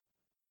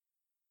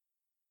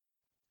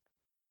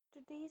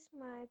Today's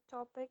my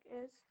topic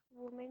is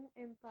women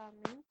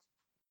empowerment.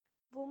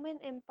 Women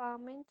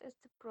empowerment is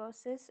the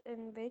process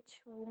in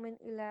which women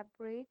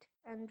elaborate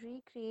and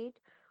recreate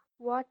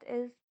what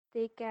is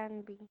they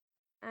can be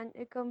and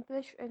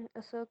accomplish in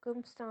a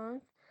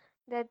circumstance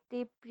that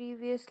they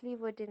previously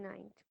were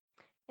denied.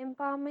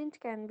 Empowerment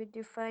can be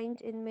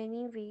defined in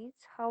many ways.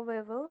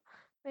 However,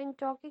 when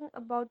talking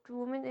about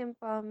women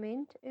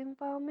empowerment,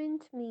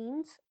 empowerment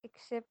means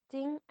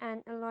accepting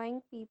and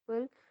allowing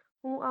people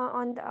who are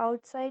on the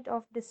outside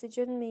of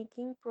decision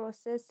making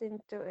process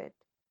into it.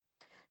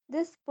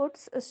 This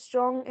puts a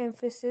strong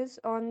emphasis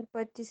on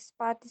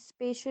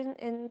participation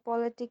in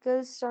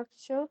political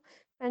structure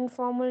and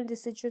formal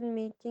decision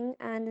making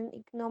and in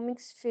economic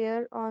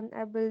sphere on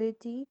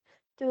ability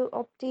to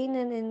obtain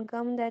an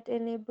income that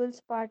enables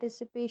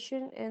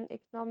participation in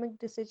economic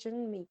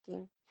decision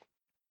making.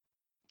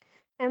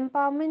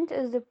 Empowerment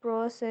is the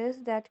process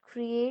that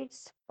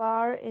creates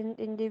power in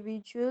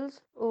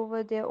individuals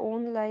over their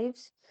own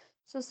lives,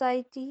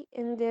 society,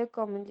 and their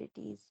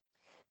communities.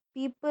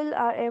 People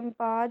are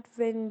empowered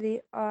when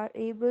they are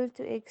able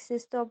to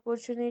access the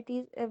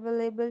opportunities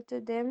available to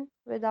them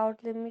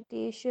without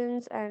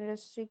limitations and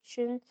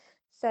restrictions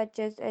such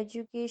as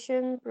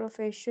education,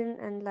 profession,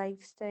 and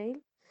lifestyle.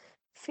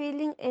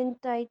 Feeling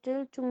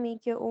entitled to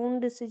make your own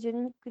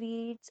decision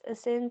creates a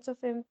sense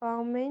of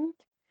empowerment.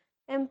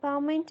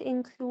 Empowerment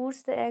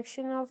includes the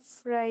action of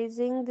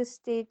raising the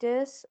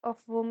status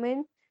of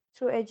women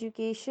through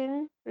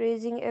education,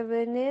 raising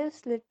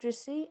awareness,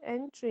 literacy,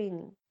 and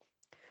training.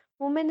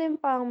 Women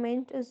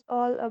empowerment is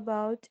all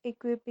about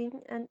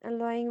equipping and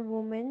allowing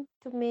women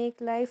to make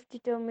life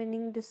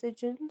determining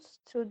decisions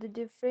through the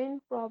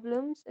different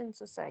problems in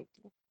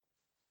society.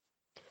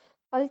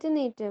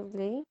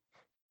 Alternatively,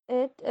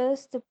 it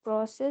is the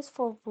process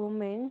for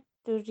women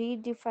to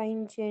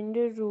redefine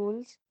gender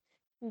roles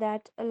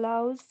that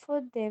allows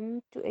for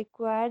them to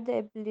acquire the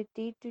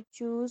ability to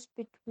choose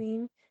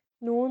between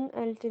known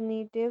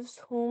alternatives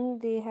whom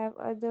they have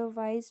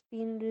otherwise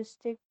been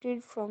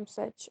restricted from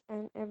such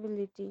an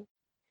ability.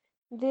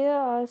 There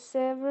are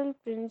several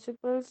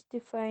principles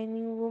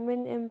defining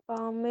women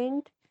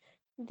empowerment.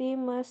 They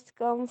must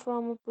come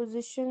from a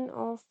position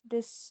of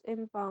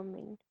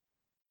disempowerment.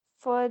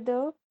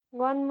 Further,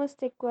 one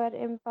must acquire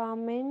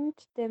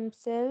empowerment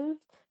themselves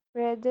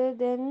rather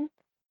than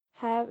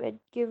have it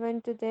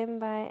given to them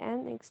by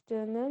an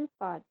external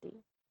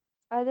party.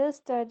 Other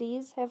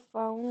studies have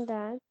found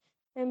that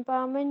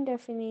empowerment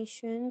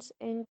definitions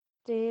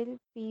entail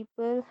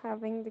people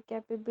having the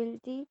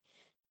capability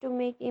to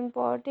make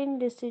important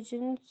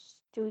decisions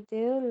to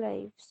their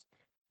lives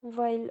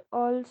while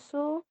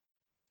also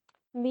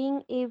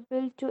being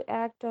able to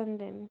act on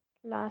them.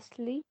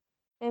 Lastly,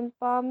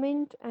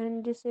 empowerment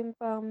and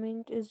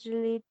disempowerment is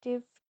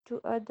relative to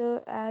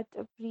other at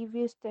a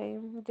previous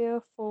time.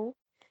 Therefore,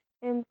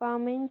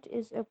 empowerment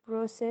is a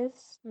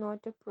process,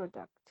 not a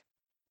product.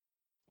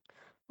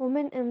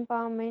 Women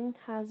empowerment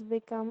has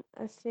become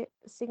a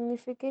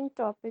significant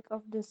topic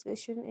of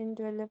discussion in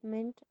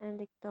development and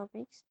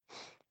economics.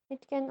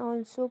 It can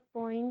also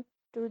point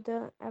to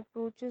the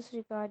approaches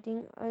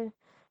regarding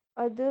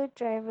other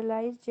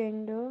trivialized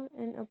gender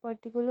in a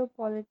particular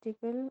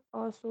political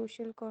or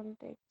social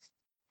context.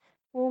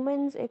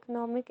 Women's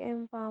economic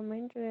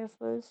empowerment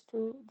refers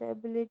to the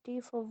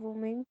ability for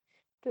women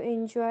to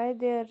enjoy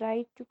their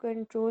right to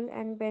control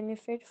and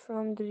benefit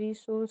from the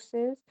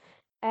resources,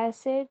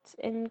 assets,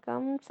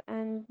 incomes,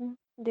 and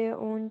their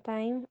own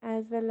time,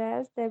 as well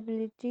as the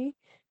ability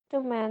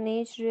to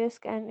manage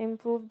risk and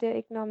improve their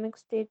economic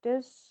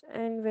status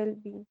and well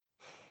being.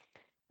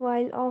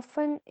 While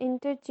often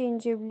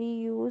interchangeably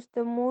used,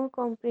 the more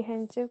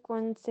comprehensive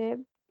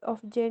concept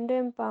of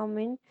gender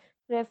empowerment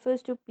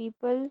refers to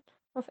people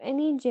of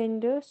any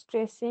gender,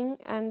 stressing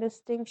and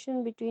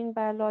distinction between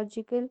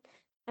biological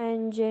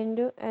and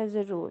gender as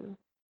a role.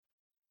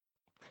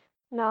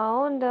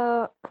 Now,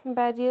 the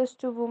barriers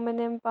to women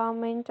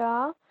empowerment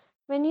are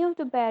many of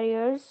the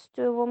barriers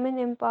to women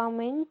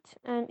empowerment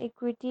and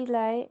equity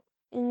lie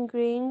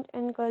ingrained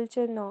in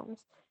culture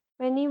norms.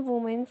 Many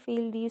women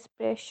feel these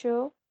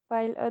pressure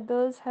while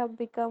others have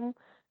become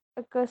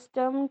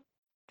accustomed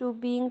to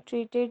being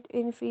treated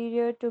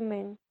inferior to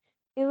men.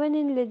 Even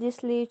in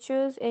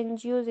legislatures,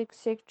 NGOs,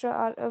 etc.,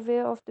 are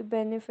aware of the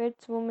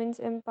benefits women's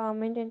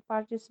empowerment and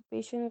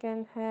participation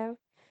can have.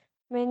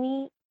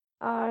 Many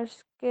are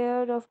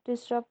scared of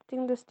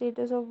disrupting the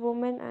status of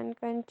women and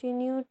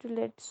continue to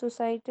let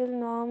societal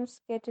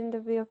norms get in the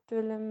way of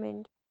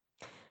development.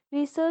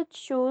 Research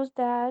shows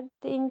that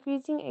the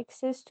increasing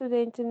access to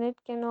the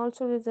internet can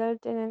also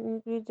result in an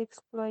increased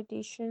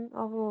exploitation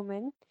of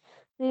women.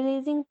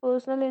 Releasing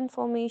personal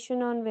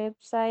information on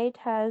website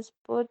has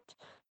put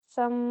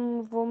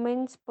some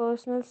women's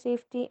personal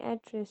safety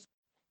at risk.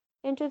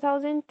 In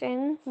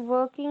 2010,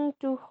 working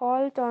to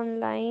halt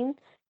online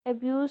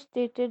abuse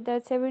stated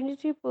that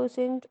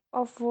 73%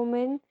 of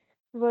women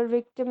were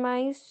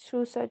victimized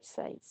through such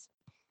sites.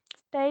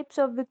 Types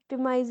of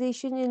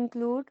victimization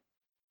include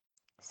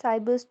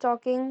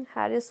cyberstalking,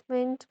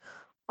 harassment,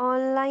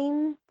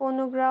 online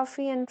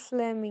pornography, and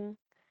flaming.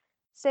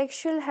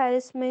 Sexual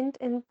harassment,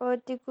 in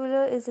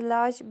particular, is a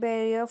large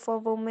barrier for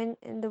women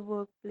in the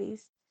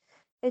workplace.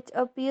 It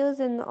appears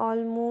in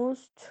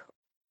almost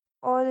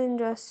all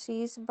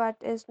industries but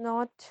is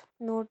not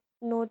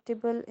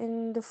notable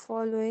in the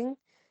following: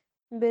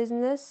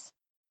 business,